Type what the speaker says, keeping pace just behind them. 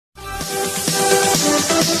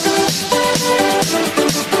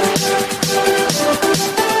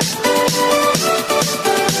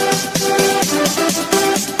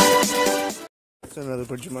It's another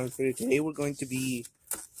Pokemon video. Today we're going to be...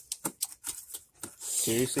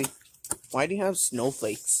 Seriously? Why do you have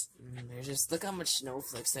snowflakes? Just look how much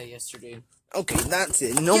snowflakes I had yesterday. Okay, that's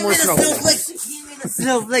it. No more snowflakes. Give me the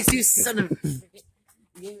snowflakes, you son of...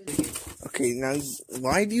 Okay, now,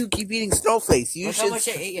 why do you keep eating snowflakes? You Look should... how much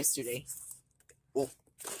I ate yesterday. Well,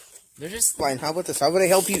 they're just... fine, how about this? How about I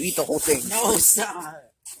help you eat the whole thing? No, stop.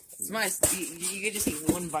 It's my... You can just eat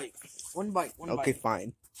one bite. One bite. Okay,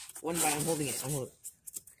 fine. One bite, I'm holding it.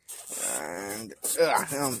 And...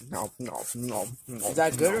 no. Is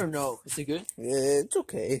that good or no? Is it good? It's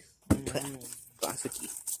okay. Classic.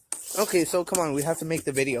 Okay, so come on, we have to make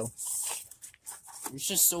the video. It's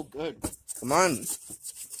just so good. Come on.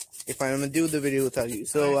 If I'm gonna do the video without you.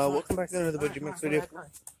 So, welcome back to another Budget video.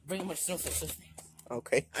 Bring my snowflakes with me.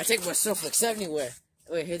 Okay. I take my snowflakes everywhere.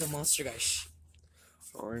 Wait, here's the monster guy. Shh.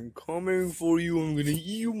 I'm coming for you. I'm gonna eat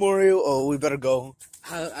you, Mario. Oh, we better go.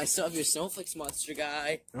 I still have your snowflakes, monster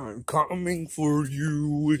guy. I'm coming for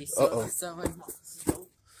you.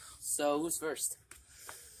 So, who's first?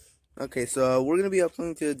 Okay, so we're gonna be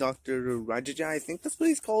uploading to Dr. Rajaja. I think that's what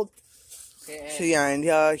he's called. Okay. So yeah, and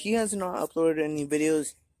he has not uploaded any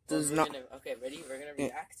videos. Okay, ready? We're gonna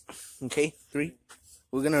react. Okay, 3.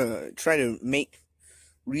 We're gonna try to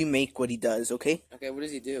remake what he does. Okay. Okay, what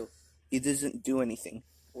does he do? He doesn't do anything.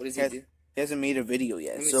 What does he do? He hasn't made a video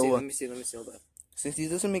yet. Let me see. Hold up. Since he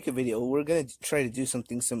doesn't make a video, we're gonna try to do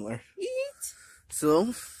something similar.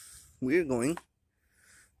 So, we're going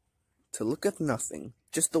to look at nothing,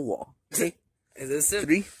 just the wall. Okay. Is this it?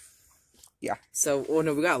 3. Yeah. So, oh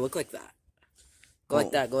no, we gotta look like that. Go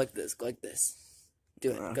like that. Go like this. Go like this.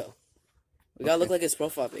 Do it. Go. We gotta look like his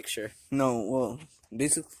profile picture. No. Well,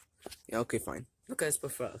 basically. Yeah. Okay. Fine. Look at his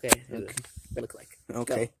profile. Okay. Look like.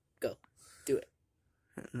 Okay. Go. Do it.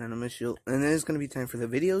 And then I'm gonna show. And then it's gonna be time for the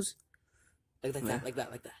videos. Like that. Like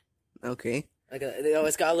that. Okay. Like that.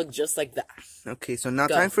 It's gotta look just like that. Okay. So now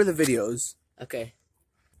time for the videos. Okay.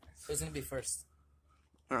 Who's gonna be first?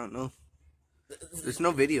 I don't know. There's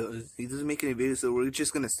no videos. He doesn't make any videos, so we're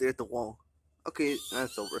just gonna stare at the wall. Okay,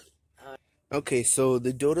 that's over. Okay, so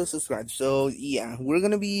the Dodo subscribed. So yeah, we're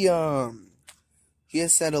gonna be he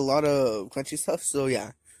has said a lot of country stuff. So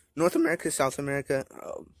yeah, North America, South America,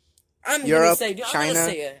 Europe,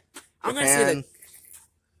 China, Japan.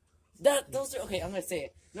 Those are okay. I'm gonna say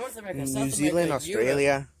it. North America, South New Zealand, America,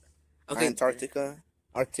 Australia, okay. Antarctica,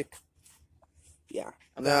 Arctic. Yeah.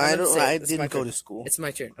 Okay, no, I didn't go to school. It's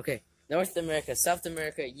my turn. Okay. North America, South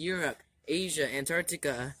America, Europe, Asia,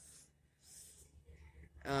 Antarctica,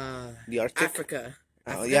 the Arctic? Africa.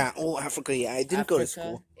 Oh, yeah. Oh, Africa. Yeah, I didn't go to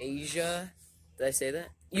school. Asia. Did I say that?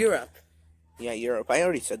 Europe. Yeah, Europe. I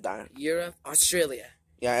already said that. Europe, Australia.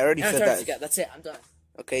 Yeah, I already said that. That's it. I'm done.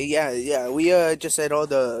 Okay, yeah. We just said all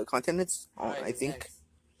the continents, right, I think. Next.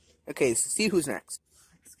 Okay, so see who's next.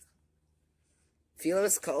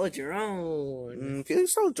 Felix Calderon.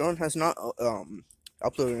 Felix Calderon has not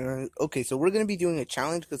uploaded. Okay, so we're gonna be doing a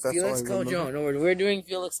challenge because that's Felix Calderon. No, we're doing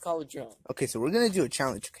Felix Calderon. Okay, so we're gonna do a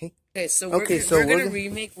challenge. Okay. Okay, so we're gonna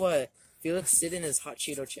remake what Felix did in his Hot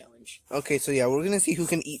Cheeto challenge. Okay, so yeah, we're gonna see who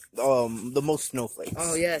can eat the most snowflakes.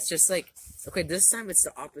 Oh yeah, it's just like this time it's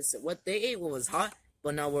the opposite. What they ate was hot,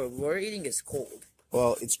 but now what we're eating is cold.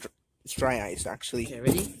 Well, it's dry ice actually. Okay,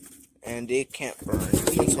 ready? And it can't burn.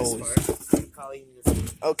 It's always.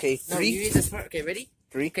 Okay, 3. No, you eat this part. Okay, ready?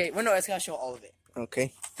 3. Okay, well no, it's gotta show all of it.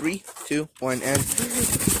 Okay, 3, 2, 1, and.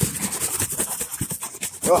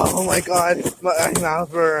 Oh my God, my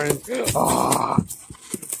mouth burns. Oh.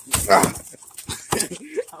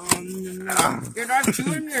 You're not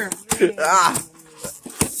chewing here.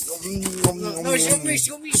 No, show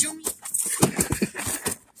me.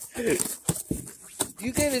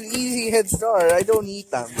 You get an easy head start. I don't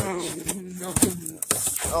eat that much. No.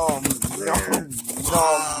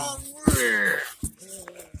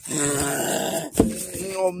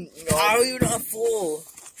 How are you not full?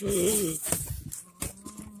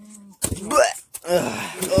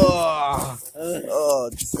 Oh,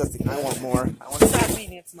 disgusting. I want more. Stop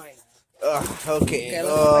eating, it's mine. Okay.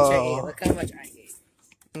 Look how much I ate.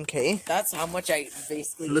 Okay. That's how much I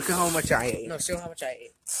basically Look at how much I ate. No, show how much I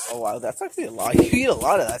ate. Oh, wow. That's actually a lot. You eat a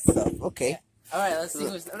lot of that stuff. Okay. Yeah. Alright, let's see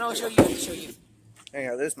who's... No, show you.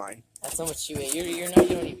 Yeah, there's mine. That's how much you ate. You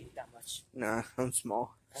don't even eat that much. Nah, I'm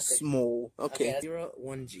small. Okay. Small. Okay. 0,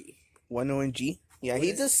 1G. 1ONG? Yeah,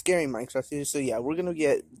 he's a scary Minecraft, so yeah, we're gonna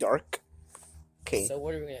get dark. Okay. So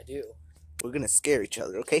what are we gonna do? We're gonna scare each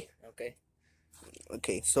other, okay? Okay.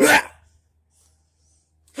 Okay, so...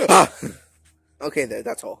 Okay,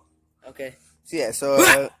 that's all. Okay. So yeah,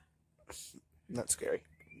 so not scary,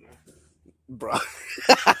 bro.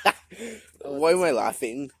 Why am I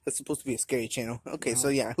laughing? That's supposed to be a scary channel. Okay, so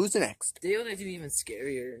yeah, who's the next? They want to do even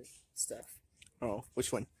scarier stuff. Oh,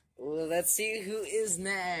 which one? Well, let's see who is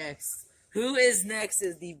next. Who is next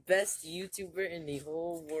is the best YouTuber in the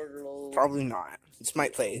whole world. Probably not. It's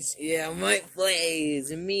Mike Plays. Yeah, Mike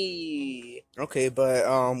Plays. Me. Okay, but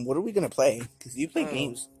what are we gonna play? Because you play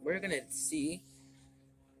games. We're gonna see.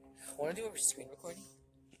 Want to do a screen recording?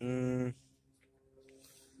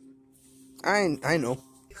 I know.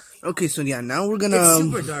 Okay, so yeah, now we're gonna. It's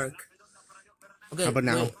super dark. Okay, how about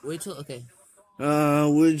now? Wait till okay.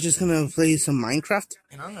 We're just gonna play some Minecraft.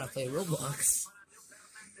 And I'm gonna play Roblox.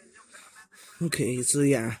 Okay, so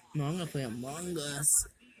yeah. No, I'm gonna play Among Us.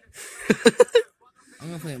 I'm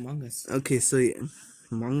gonna play Among Us. Okay, so yeah,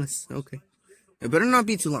 Among Us. Okay, it better not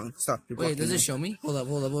be too long. Stop. Wait, does it show me? Hold up,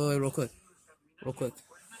 wait, real quick.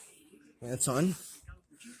 That's on.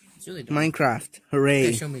 It's really dark. Minecraft. Hooray!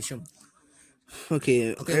 Okay, show me.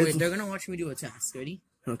 Okay. Okay, wait. They're gonna watch me do a task. Ready?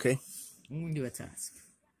 Okay. I'm gonna do a task.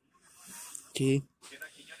 Okay.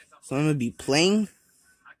 So I'm gonna be playing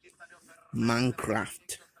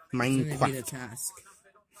Minecraft. It's gonna be the task.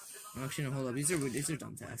 Actually, no, hold up. These are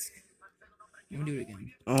dumb tasks. I'm gonna do it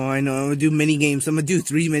again. Oh, I know. I'm gonna do mini games. I'm gonna do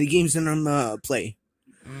 3 mini games and I'm gonna play.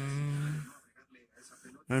 I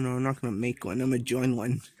don't know. I'm not gonna make one. I'm gonna join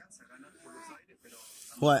one.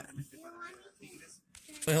 What?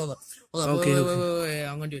 Wait, hold up. Okay, wait.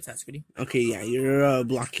 I'm gonna do a task. Ready? Okay, yeah, you're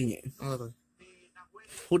blocking it. Hold up.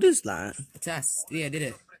 What is that? A task. Yeah, I did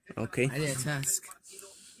it. Okay. I did a task.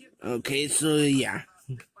 Okay, so yeah.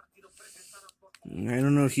 I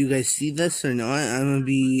don't know if you guys see this or not. I'm gonna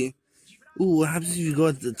be. Ooh, what happens if you go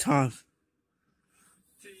at the top?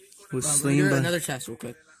 With slain by another task real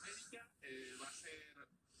quick.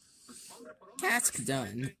 Task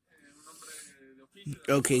done.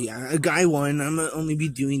 Okay, yeah, a guy won. I'm gonna only be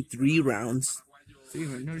doing 3 rounds. 3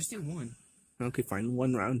 rounds? No, just do 1. Okay, fine,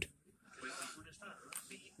 1 round.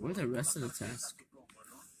 Where's the rest of the task?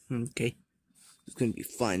 Okay, it's gonna be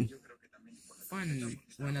fun. Fun.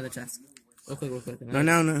 One another task. Real quick.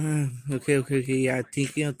 No. Okay, yeah,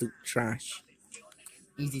 taking out the trash.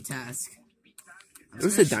 Easy task.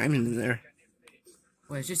 There's a diamond in there.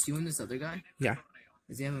 Wait, it's just you and this other guy? Yeah.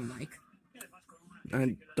 Does he have a mic?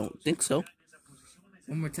 I don't think so.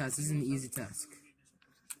 One more task. This is an easy task.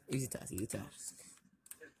 Easy task.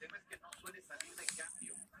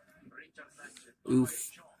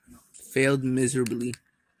 Oof. Failed miserably.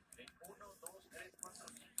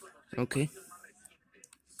 Okay.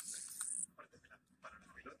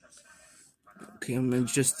 Okay, I'm gonna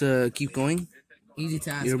just keep going. Easy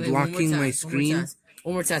task. You're blocking my screen.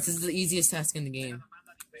 One more task. This is the easiest task in the game.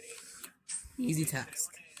 Easy task.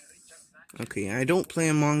 Okay, I don't play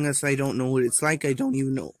Among Us. I don't know what it's like. I don't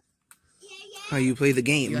even know how you play the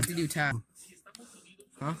game. You have to do task.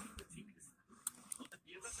 Huh?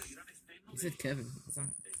 You said Kevin. What's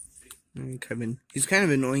that? Kevin. He's kind of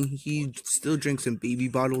annoying. He still drinks in baby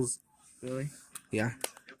bottles. Really? Yeah.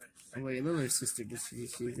 Oh, wait, Lily's sister, did she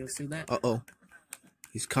go through that? Uh-oh.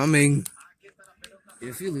 He's coming.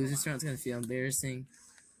 If you lose this round, it's gonna feel embarrassing.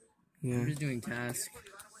 Yeah. I'm just doing tasks.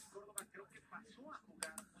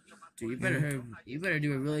 Dude, you better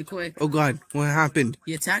do it really quick. Oh god, what happened?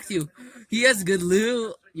 He attacked you. He has good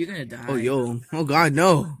loot. You're gonna die. Oh yo. Oh god,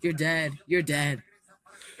 no. You're dead.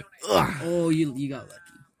 Ugh. Oh, you got lucky.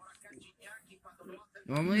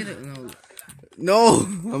 Normally, No,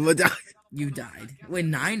 I'm gonna die. You died. Wait,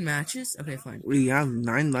 9 matches? Okay, fine. We have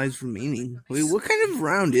 9 lives remaining. Wait, what kind of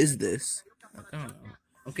round is this? I don't know.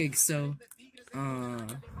 Okay, so,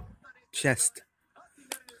 Chest.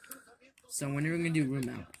 So when are we gonna do room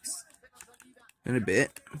Alex? In a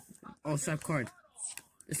bit. Oh, swipe card.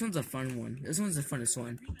 This one's a fun one. This one's the funnest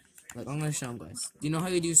one. Like, I'm gonna show them, guys. Do you know how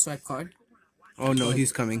you do swipe card? Oh no,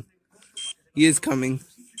 he's coming. He is coming.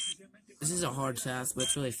 This is a hard task, but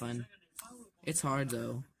it's really fun. It's hard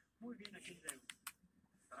though.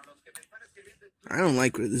 I don't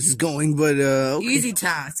like where this is going, but okay. Easy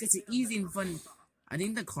task. It's an easy and fun. I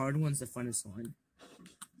think the card one's the funnest one.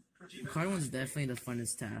 The card one's definitely the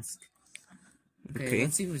funnest task. Okay,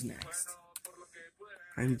 let's see who's next.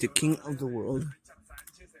 I'm the king of the world.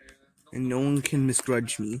 And no one can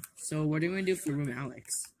misjudge me. So what are we gonna do for room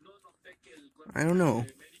Alex? I don't know.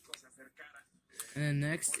 And then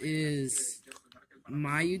next is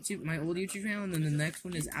my old YouTube channel, and then the next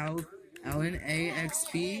one is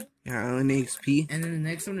LNAXP. Yeah, LNAXP. And then the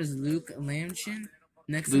next one is Luke Lamchin.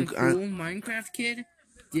 Next Luke, one, Cool Minecraft Kid,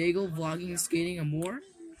 Diego Vlogging, Skating, and more,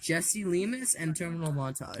 Jesse Lemus, and Terminal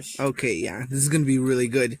Montage. Okay, yeah, this is gonna be really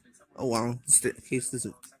good. Oh wow, the case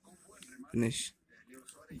doesn't finish.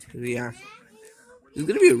 Yeah. It's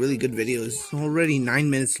gonna be a really good video. It's already 9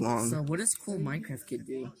 minutes long. So what does cool Minecraft kid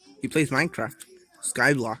do? He plays Minecraft.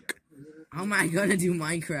 Skyblock. How am I gonna do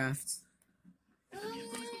Minecraft?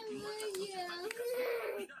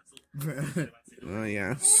 Bruh. Oh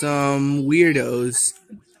yeah. Some weirdos.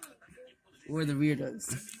 We're the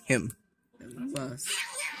weirdos. Him. Us.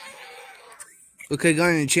 Look, I got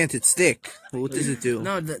an enchanted stick. Well, what does it do?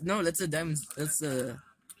 No, no, that's a diamond. That's a.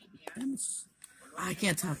 I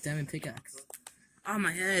can't talk. Diamond pickaxe. Oh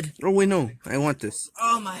my head. Oh wait, no. I want this.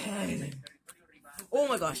 Oh my head. Oh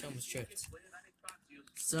my gosh, I almost tripped.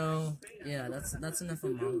 So yeah, that's enough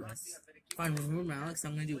Among Us. Fine, remember Alex.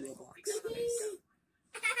 I'm gonna do Roblox.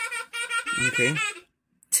 Okay.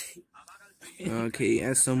 Okay,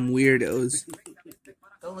 yeah, some weirdos.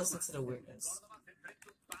 Don't listen to the weirdos.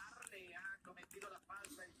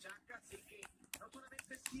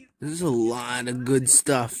 This is a lot of good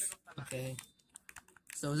stuff. Okay.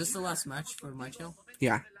 So is this the last match for my channel?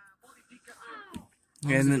 Yeah. How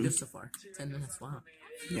And long then has it so far? 10 minutes. Wow.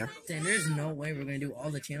 yeah. Damn, there's no way we're gonna do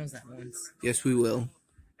all the channels at once. Yes, we will.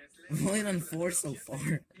 We've only done 4 so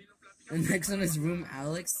far. The next one is Room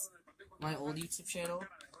Alex, my old YouTube channel.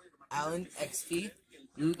 Alan XP,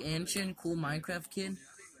 Luke Anshin, Cool Minecraft Kid.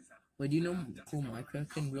 Wait, do you know Cool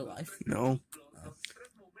Minecraft Kid in real life? No. Oh.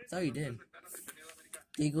 I thought you did.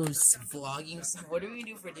 Dago's vlogging. What do we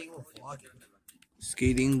do for Dago vlogging?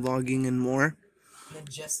 Skating, vlogging, and more. And then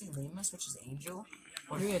Jesse Lemus, which is Angel.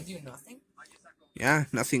 What are we gonna do? Nothing? Yeah,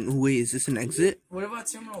 nothing. Oh, wait, is this an exit? What about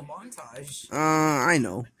terminal montage? I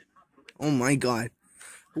know. Oh my god.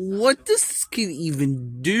 What does this kid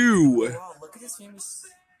even do? Wow, look at his famous.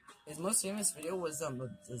 His most famous video was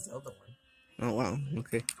the Zelda one. Oh wow,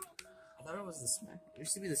 okay. I thought it was the Smash. It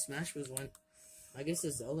used to be the Smash Bros. One. I guess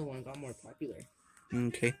the Zelda one got more popular.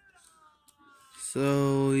 Okay.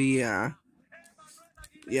 So yeah.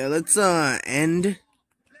 Yeah, let's end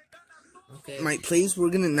Okay. my place.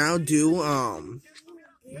 We're gonna now do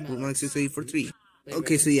Roommates 6843.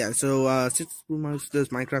 Okay, so yeah, so since Roommates does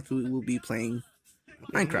Minecraft, we will be playing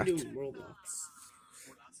Minecraft. Do Roblox.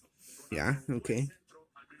 Yeah, okay.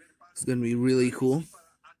 It's gonna be really cool.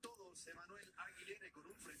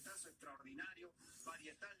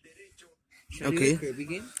 Should I Okay. do the Kirby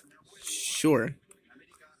game? Sure.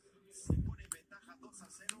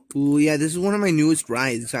 Ooh, yeah, this is one of my newest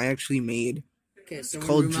rides I actually made. Okay, so It's we're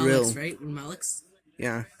called Room Drill. Alex, right? Room Alex?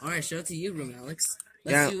 Yeah. Alright, show it to you, Room Alex.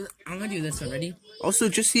 I'm gonna do this one. Ready? Also,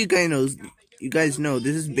 just so you guys know,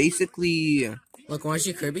 this is basically. Look, wanna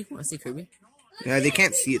see Kirby? Wanna see Kirby? Yeah, they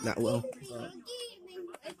can't see it that well.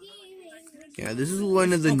 Yeah, this is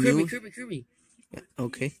one of the new. Kirby. Yeah,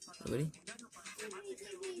 okay. Ready?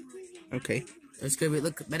 Okay. There's Kirby.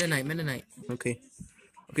 Look, Meta Knight. Okay.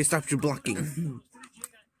 Okay, stop your blocking.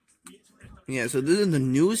 Yeah, so this is the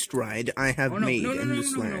newest ride I have made in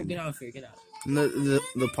this land. No, get out of here, get out.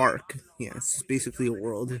 The park. Yeah, it's basically a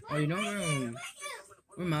world. Oh, you know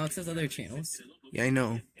where Alex has other channels? Yeah, I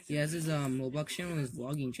know. He has his Roblox channel and his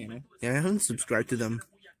vlogging channel. Yeah, I haven't subscribed to them.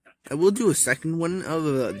 I will do a second one of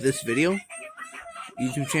this video.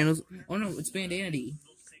 YouTube channels. Oh no, it's Bandanity.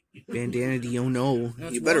 Bandanity, oh no. No,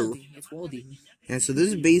 You better. Waldy. It's Waldy. Yeah, so this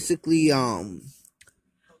is basically Minecraft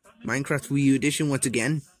Wii U edition once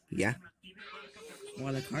again. Yeah.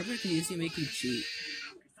 Wow, the carpet can usually make you cheat.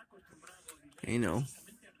 I know.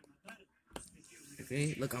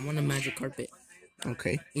 Okay, look, I'm on a magic carpet.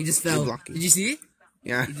 Okay. He just fell. Blocking. Did you see it?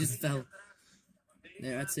 Yeah. He just fell.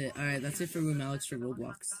 There, that's it. Alright, that's it for Room Alex for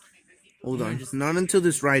Roblox. Hold on. Not until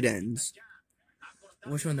this ride ends.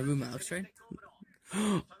 Which one, the Room Alex ride?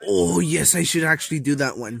 Oh, yes, I should actually do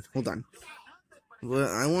that one. Hold on. Well,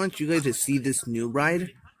 I want you guys to see this new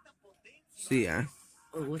ride. So, yeah.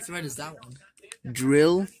 Oh, what ride is that one?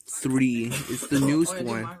 Drill 3. It's the newest yeah,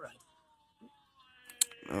 one.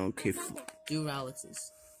 Okay. Do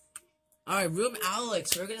Alex's. Alright, Room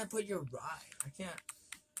Alex, we're gonna put your ride. I can't.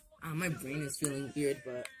 My brain is feeling weird,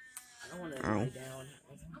 but I don't want to lie down.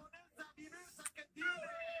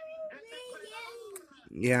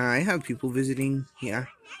 Yeah, I have people visiting. Yeah.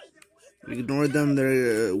 Ignore them.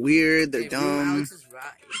 They're weird. They're dumb.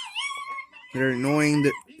 They're annoying.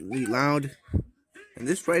 They're really loud. And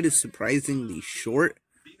this ride is surprisingly short.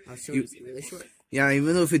 How short is it? Really short? Yeah,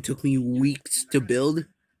 even though if it took me weeks to build.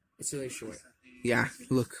 It's really short. Yeah,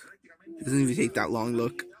 look. It doesn't even take that long,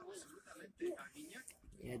 look.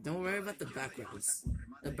 Yeah, don't worry about the backgrounds.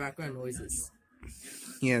 The background noises.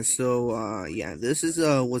 Yeah, so, yeah, this is,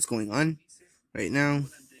 what's going on right now.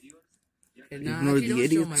 Okay, nah, Ignore the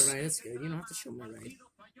idiots. Show my ride. That's good. You don't have to show my ride.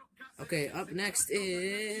 Okay, up next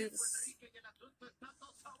is...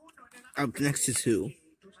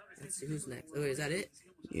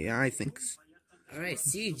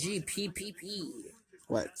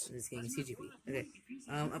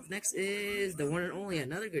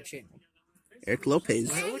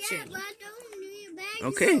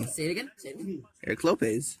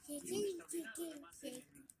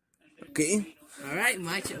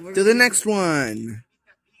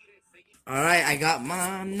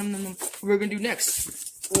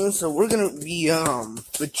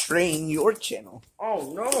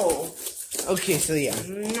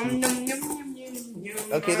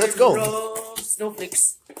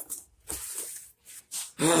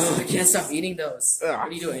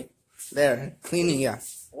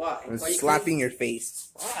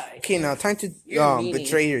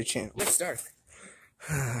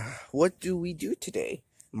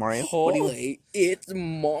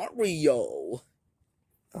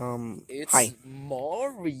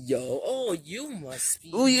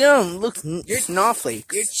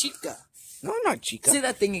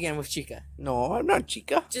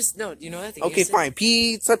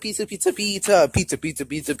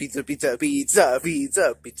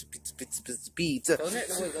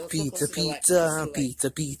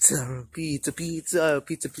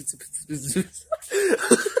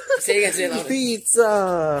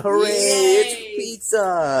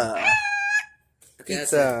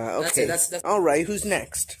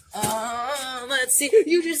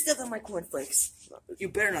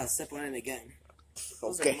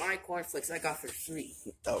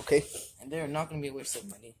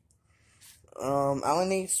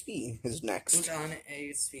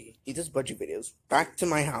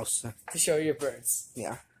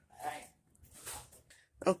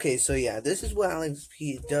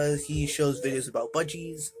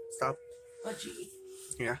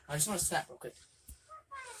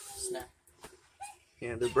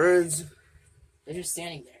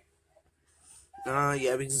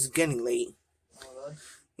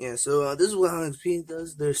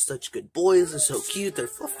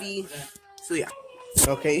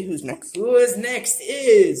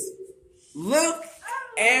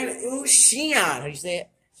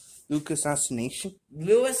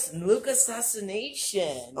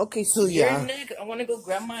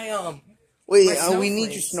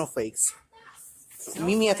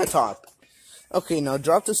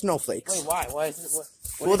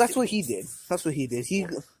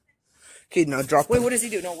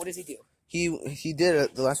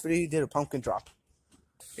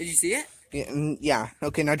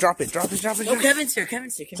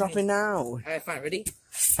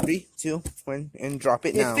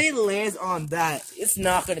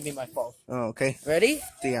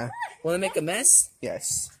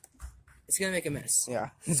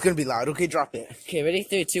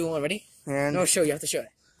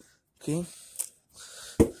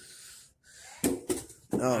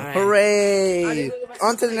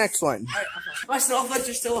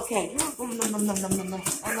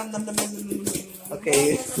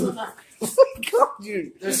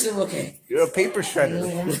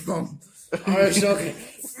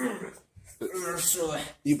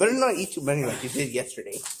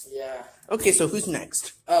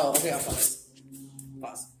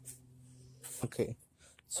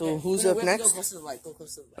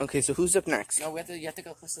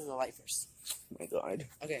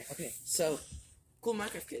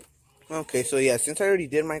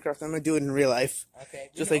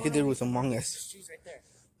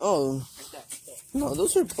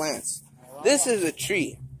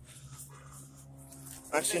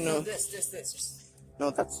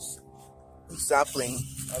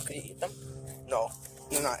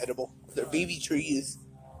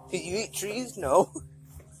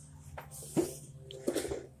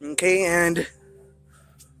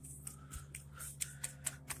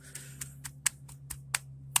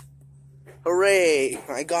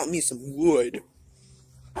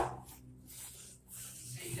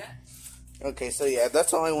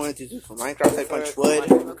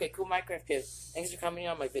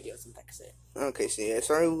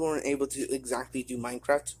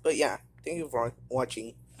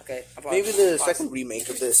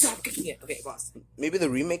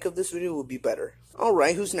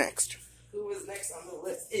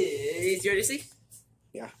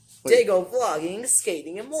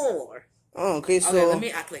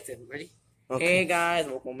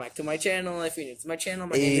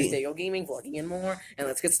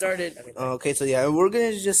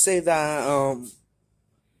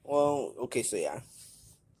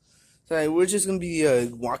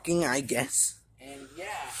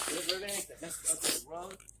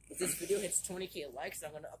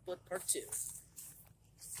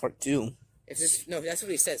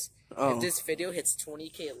 Oh. If this video hits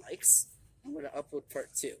 20K likes, I'm gonna upload part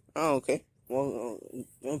 2. Oh, okay. Well,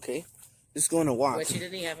 okay. Just going to walk. But she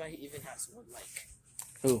didn't even have one like.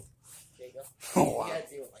 Who? There you go. Oh, wow. You had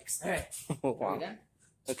 0 likes. Alright. Oh, wow.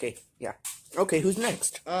 Okay, yeah. Okay, who's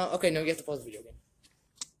next? Okay, no, you have to pause the video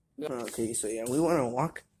again. Okay, so yeah, we want to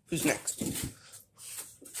walk. Who's next?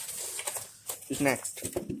 Who's next?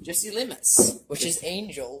 Jesse Limas, which is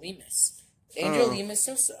Angel Limas. Angel Limas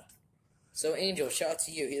Sosa. So, Angel, shout out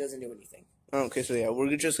to you. He doesn't do anything. Okay, so yeah,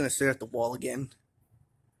 we're just going to stare at the wall again.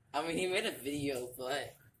 I mean, he made a video,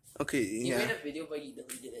 but... Okay, He yeah. made a video, but he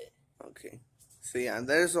deleted it. Okay. So yeah,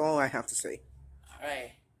 that is all I have to say.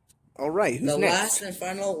 Alright. Alright, who's The next? last and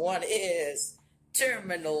final one is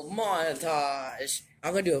Terminal Montage.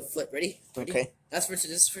 I'm going to do a flip. Ready? Okay. This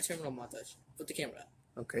is for Terminal Montage. Flip the camera.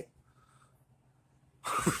 Okay.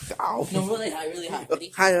 Ow. No, really high, really high.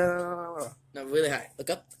 Ready? Hi. No, really high. Look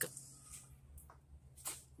up, look up.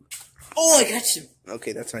 Oh, I got you.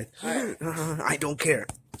 Okay, that's right. Alright. I don't care.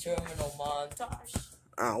 Terminal Montage.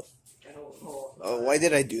 Ow. Oh. Oh, why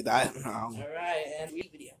did I do that? Ow. Alright, and we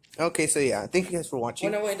video. Okay, so yeah, thank you guys for Oh,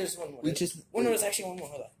 watching. no, wait, there's one more. We just... Oh, no, there's actually one more.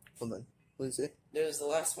 Hold on. Hold on. What is it? There's the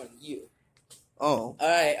last one, you. Oh.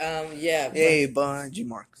 Alright, yeah. Hey, Budgie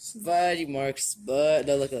Marks. Budgie Marks,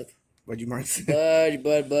 no, look. Budgie Marks.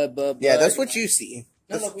 Bud. Yeah, that's what you see.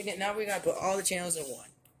 No, look, now we gotta put all the channels in one.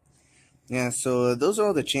 Yeah, so those are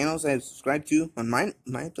all the channels I subscribe to. On my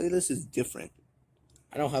playlist is different.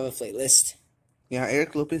 I don't have a playlist. Yeah,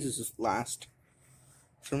 Eric Lopez is last.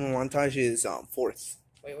 Terminal Montage is fourth.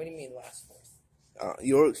 Wait, what do you mean last fourth?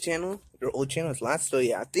 Your old channel is last. So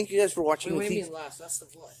yeah, thank you guys for watching. Wait, what do you mean last? That's the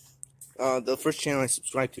what? The first channel I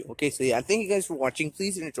subscribed to. Okay, so yeah, thank you guys for watching.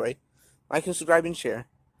 Please enjoy, like and subscribe and share.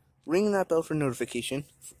 Ring that bell for notification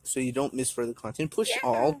so you don't miss further content. Push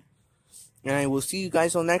all. And I will see you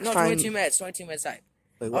guys on next time. 22 minutes. 22 minutes time.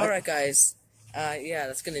 Wait, what? Alright, guys. Yeah,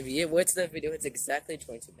 that's gonna be it. What's the video? It's exactly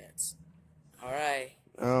 22 minutes. Alright.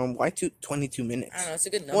 Why 22 minutes? I don't know. It's a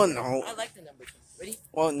good number. Well, no. I like the number. Ready?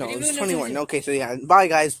 Well, no, Ready? it's No, 21. 22. Okay, so yeah, bye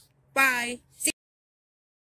guys. Bye.